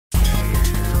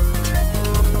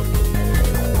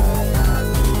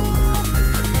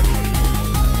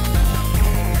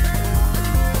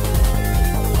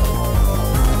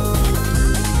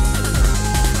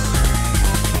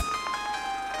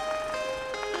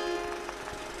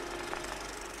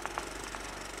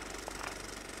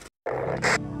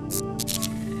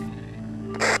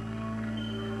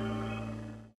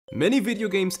Many video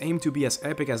games aim to be as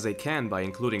epic as they can by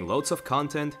including loads of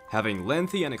content, having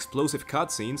lengthy and explosive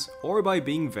cutscenes, or by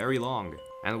being very long.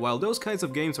 And while those kinds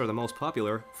of games are the most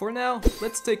popular, for now,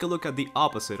 let's take a look at the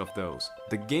opposite of those.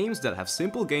 The games that have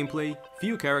simple gameplay,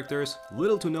 few characters,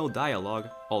 little to no dialogue,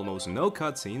 almost no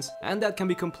cutscenes, and that can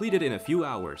be completed in a few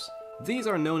hours. These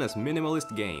are known as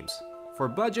minimalist games. For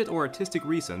budget or artistic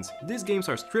reasons, these games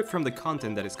are stripped from the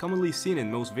content that is commonly seen in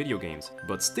most video games,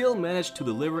 but still manage to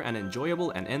deliver an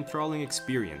enjoyable and enthralling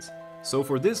experience. So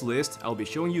for this list, I'll be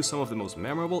showing you some of the most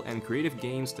memorable and creative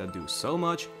games that do so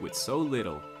much with so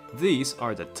little. These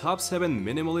are the top 7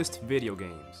 minimalist video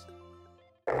games.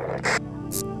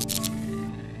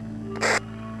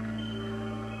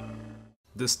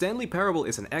 The Stanley Parable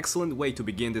is an excellent way to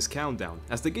begin this countdown,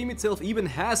 as the game itself even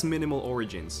has minimal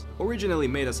origins. Originally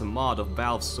made as a mod of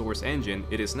Valve's Source engine,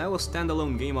 it is now a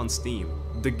standalone game on Steam.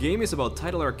 The game is about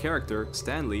titular character,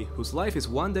 Stanley, whose life is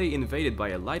one day invaded by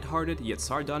a lighthearted yet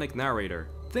sardonic narrator.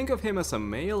 Think of him as a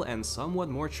male and somewhat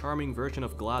more charming version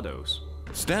of GLaDOS.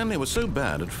 Stanley was so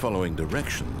bad at following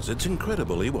directions, it's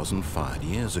incredible he wasn't fired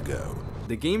years ago.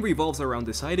 The game revolves around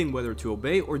deciding whether to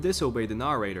obey or disobey the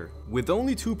narrator. With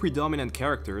only 2 predominant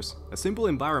characters, a simple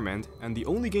environment, and the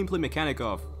only gameplay mechanic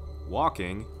of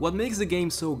walking, what makes the game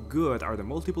so good are the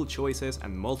multiple choices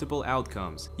and multiple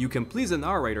outcomes. You can please the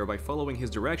narrator by following his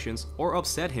directions or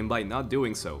upset him by not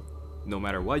doing so. No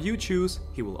matter what you choose,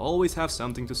 he will always have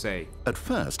something to say. At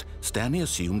first, Stanley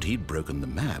assumed he'd broken the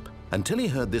map, until he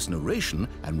heard this narration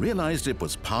and realized it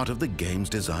was part of the game's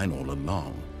design all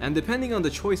along. And depending on the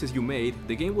choices you made,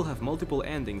 the game will have multiple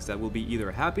endings that will be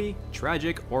either happy,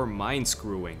 tragic, or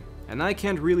mind-screwing. And I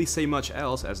can't really say much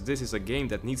else, as this is a game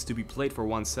that needs to be played for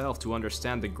oneself to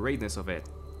understand the greatness of it.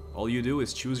 All you do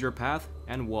is choose your path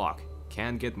and walk.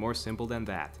 Can't get more simple than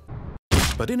that.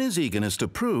 But in his eagerness to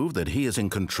prove that he is in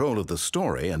control of the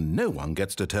story and no one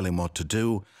gets to tell him what to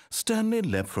do, Stanley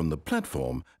leapt from the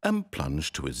platform and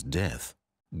plunged to his death.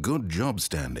 Good job,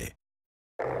 Stanley.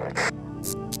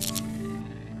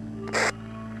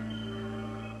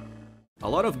 A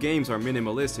lot of games are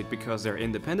minimalistic because they're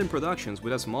independent productions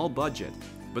with a small budget.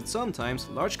 But sometimes,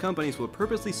 large companies will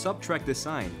purposely subtract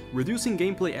design, reducing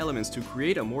gameplay elements to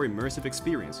create a more immersive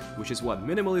experience, which is what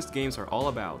minimalist games are all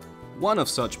about. One of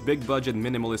such big-budget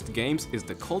minimalist games is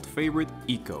the cult favorite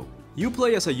Ico. You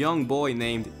play as a young boy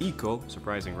named Ico,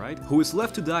 surprising right, who is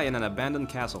left to die in an abandoned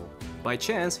castle. By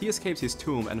chance, he escapes his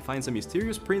tomb and finds a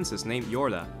mysterious princess named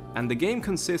Yorda, and the game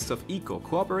consists of Ico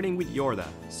cooperating with Yorda,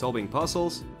 solving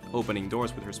puzzles, opening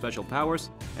doors with her special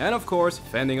powers, and of course,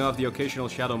 fending off the occasional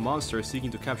shadow monster seeking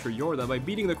to capture Yorda by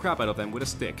beating the crap out of them with a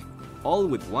stick. All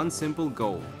with one simple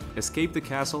goal: escape the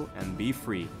castle and be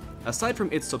free. Aside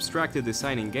from its subtracted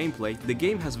design and gameplay, the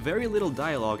game has very little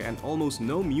dialogue and almost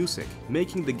no music,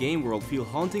 making the game world feel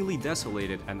hauntingly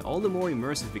desolated and all the more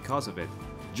immersive because of it.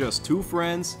 Just 2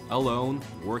 friends, alone,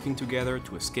 working together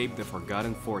to escape the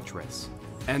forgotten fortress.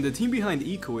 And the team behind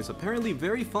Ico is apparently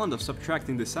very fond of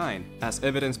subtracting design, as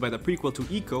evidenced by the prequel to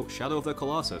Ico, Shadow of the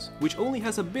Colossus, which only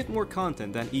has a bit more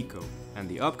content than Ico, and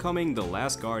the upcoming The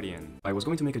Last Guardian. I was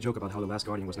going to make a joke about how The Last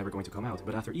Guardian was never going to come out,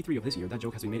 but after E3 of this year, that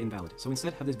joke has been made invalid, so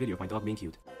instead have this video of my dog being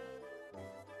cute.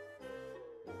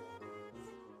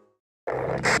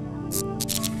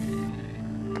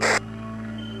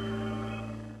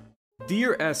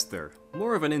 Dear Esther,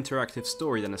 more of an interactive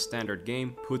story than a standard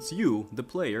game, puts you, the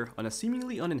player, on a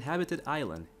seemingly uninhabited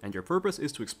island, and your purpose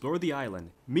is to explore the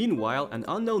island. Meanwhile, an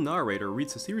unknown narrator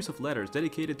reads a series of letters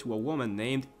dedicated to a woman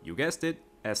named, you guessed it,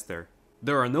 Esther.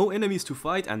 There are no enemies to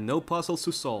fight and no puzzles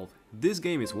to solve. This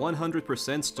game is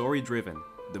 100% story-driven.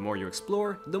 The more you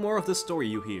explore, the more of the story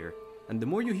you hear. And the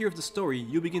more you hear of the story,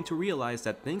 you begin to realize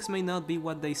that things may not be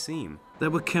what they seem. There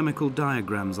were chemical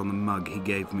diagrams on the mug he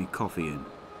gave me coffee in.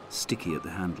 Sticky at the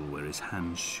handle where his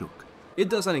hands shook. It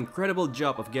does an incredible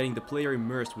job of getting the player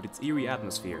immersed with its eerie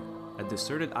atmosphere. A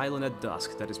deserted island at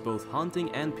dusk that is both haunting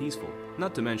and peaceful,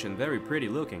 not to mention very pretty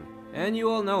looking. And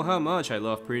you all know how much I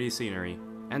love pretty scenery.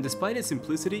 And despite its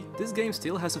simplicity, this game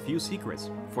still has a few secrets.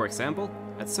 For example,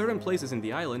 at certain places in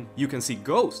the island, you can see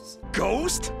ghosts.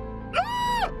 Ghost?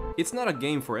 It's not a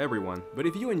game for everyone, but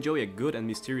if you enjoy a good and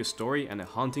mysterious story and a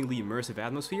hauntingly immersive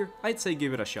atmosphere, I'd say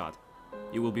give it a shot.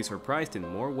 You will be surprised in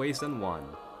more ways than one.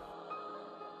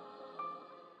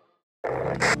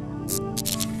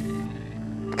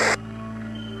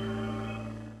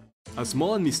 A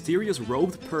small and mysterious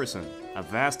robed person, a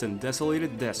vast and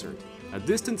desolated desert, a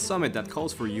distant summit that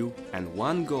calls for you, and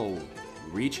one goal: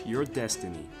 reach your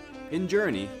destiny. In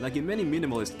Journey, like in many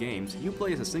minimalist games, you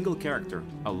play as a single character,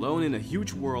 alone in a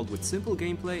huge world with simple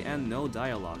gameplay and no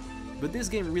dialogue. but this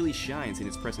game really shines in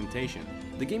its presentation.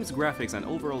 The game's graphics and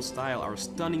overall style are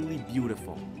stunningly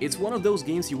beautiful. It's one of those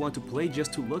games you want to play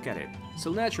just to look at it.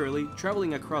 So naturally,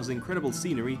 traveling across the incredible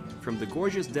scenery, from the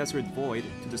gorgeous desert void,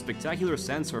 to the spectacular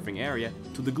sand surfing area,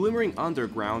 to the glimmering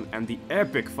underground and the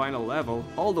epic final level,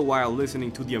 all the while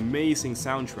listening to the amazing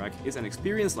soundtrack, is an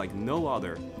experience like no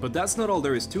other. But that's not all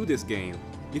there is to this game.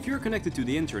 If you're connected to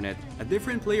the internet, a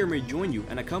different player may join you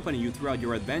and accompany you throughout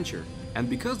your adventure. And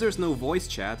because there's no voice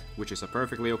chat, which is a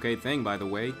perfectly okay thing by the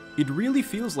way, it really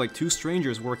feels like two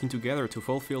strangers working together to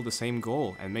fulfill the same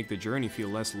goal and make the journey feel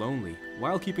less lonely,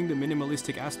 while keeping the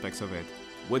minimalistic aspects of it.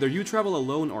 Whether you travel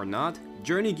alone or not,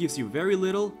 Journey gives you very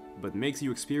little, but makes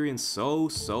you experience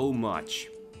so much.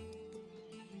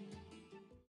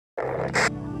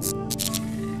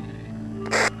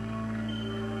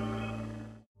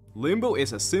 Limbo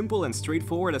is as simple and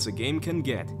straightforward as a game can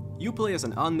get. You play as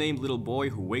an unnamed little boy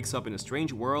who wakes up in a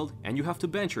strange world, and you have to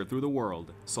venture through the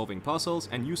world, solving puzzles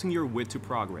and using your wit to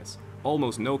progress.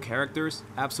 Almost no characters,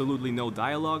 absolutely no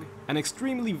dialogue, an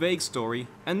extremely vague story,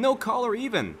 and no color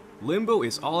even! Limbo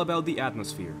is all about the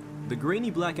atmosphere. The grainy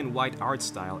black and white art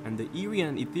style and the eerie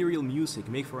and ethereal music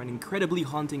make for an incredibly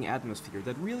haunting atmosphere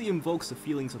that really invokes the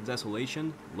feelings of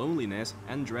desolation, loneliness,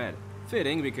 and dread.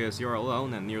 Fitting because you're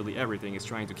alone and nearly everything is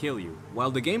trying to kill you.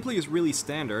 While the gameplay is really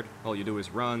standard, all you do is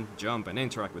run, jump, and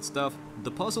interact with stuff,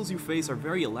 the puzzles you face are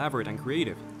very elaborate and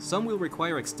creative. Some will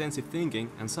require extensive thinking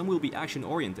and some will be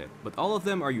action-oriented, but all of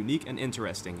them are unique and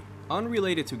interesting.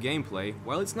 Unrelated to gameplay,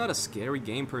 while it's not a scary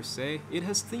game per se, it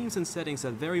has themes and settings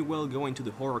that very well go into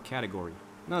the horror category.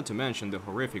 Not to mention the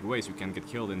horrific ways you can get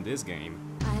killed in this game.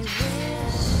 I wish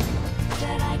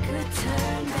that I could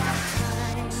turn back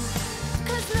time,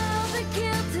 'cause now the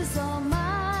guilt is all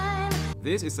mine.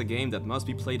 This is a game that must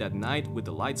be played at night with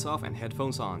the lights off and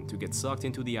headphones on to get sucked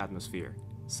into the atmosphere.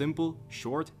 Simple,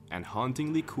 short, and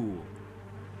hauntingly cool.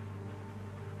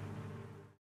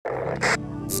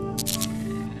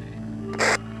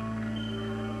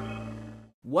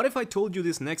 What if I told you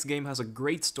this next game has a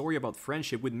great story about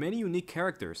friendship with many unique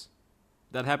characters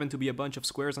that happen to be a bunch of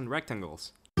squares and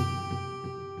rectangles?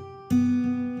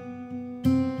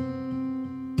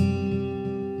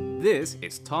 This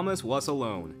is Thomas Was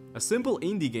Alone, a simple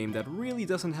indie game that really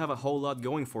doesn't have a whole lot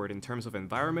going for it in terms of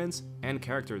environments and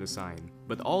character design.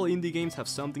 But all indie games have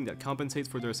something that compensates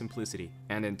for their simplicity,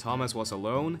 and in Thomas Was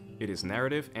Alone, it is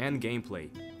narrative and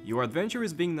gameplay. Your adventure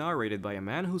is being narrated by a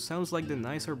man who sounds like the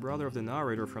nicer brother of the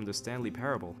narrator from the Stanley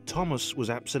Parable. Thomas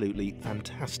was absolutely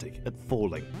fantastic at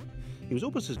falling. He was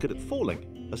almost as good at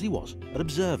falling as he was at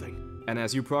observing. And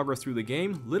as you progress through the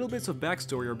game, little bits of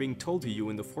backstory are being told to you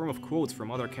in the form of quotes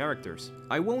from other characters.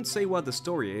 I won't say what the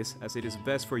story is, as it is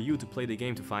best for you to play the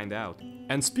game to find out.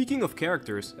 And speaking of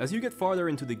characters, as you get farther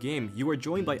into the game, you are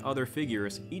joined by other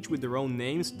figures, each with their own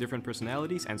names, different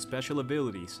personalities, and special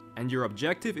abilities. And your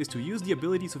objective is to use the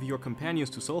abilities of your companions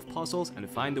to solve puzzles and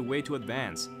find a way to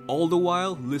advance. All the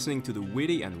while, listening to the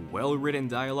witty and well-written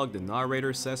dialogue the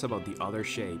narrator says about the other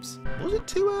shapes. Was it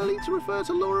too early to refer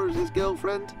to Laura as his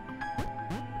girlfriend?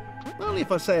 Only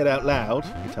if I say it out loud,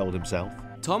 he told himself.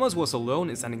 Thomas Was Alone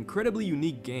is an incredibly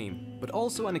unique game, but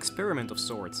also an experiment of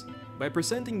sorts. By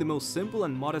presenting the most simple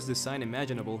and modest design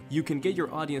imaginable, you can get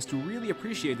your audience to really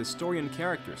appreciate the story and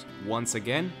characters, once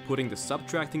again putting the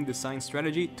subtracting design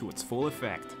strategy to its full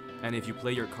effect. And if you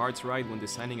play your cards right when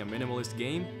designing a minimalist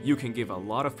game, you can give a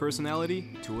lot of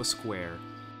personality to a square.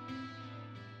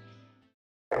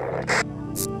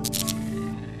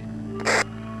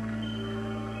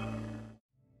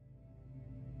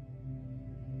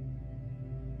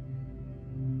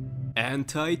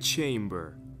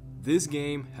 Anti-Chamber. This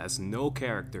game has no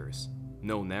characters,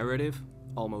 no narrative,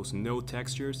 almost no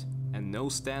textures, and no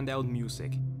standout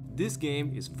music. This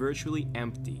game is virtually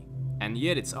empty, and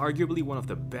yet it's arguably one of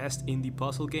the best indie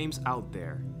puzzle games out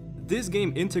there. This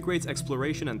game integrates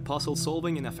exploration and puzzle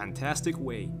solving in a fantastic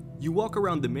way. You walk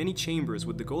around the many chambers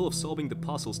with the goal of solving the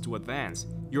puzzles to advance.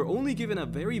 You're only given a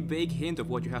very vague hint of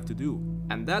what you have to do.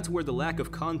 And that's where the lack of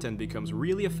content becomes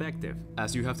really effective,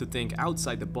 as you have to think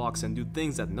outside the box and do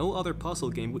things that no other puzzle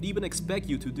game would even expect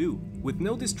you to do. With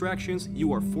no distractions,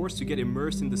 you are forced to get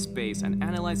immersed in the space and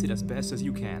analyze it as best as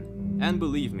you can. And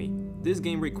believe me, this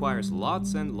game requires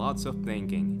lots and lots of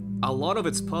thinking. A lot of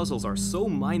its puzzles are so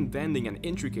mind-bending and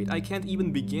intricate I can't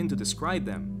even begin to describe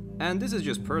them. And this is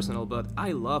just personal, but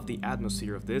I love the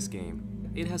atmosphere of this game.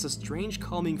 It has a strange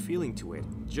calming feeling to it.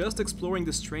 Just exploring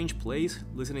this strange place,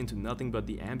 listening to nothing but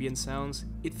the ambient sounds,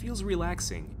 it feels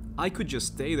relaxing. I could just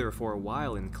stay there for a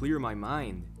while and clear my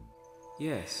mind.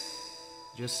 Yes,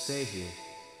 just stay here,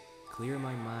 clear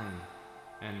my mind,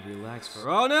 and relax for—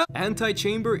 oh no!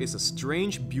 Anti-Chamber is a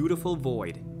strange, beautiful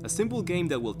void. A simple game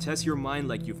that will test your mind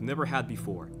like you've never had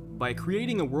before. By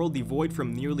creating a world devoid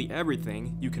from nearly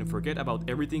everything, you can forget about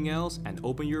everything else and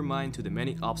open your mind to the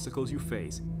many obstacles you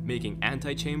face, making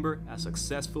Antichamber a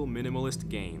successful minimalist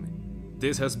game.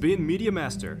 This has been Media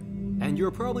Master, and you're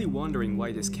probably wondering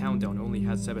why this countdown only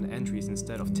had 7 entries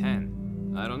instead of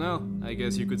 10. I don't know, I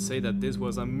guess you could say that this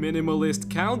was a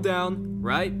minimalist countdown,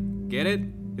 right? Get it?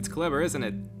 It's clever, isn't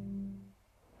it?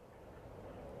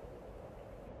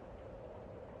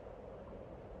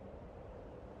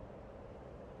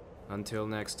 Until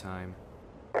next time.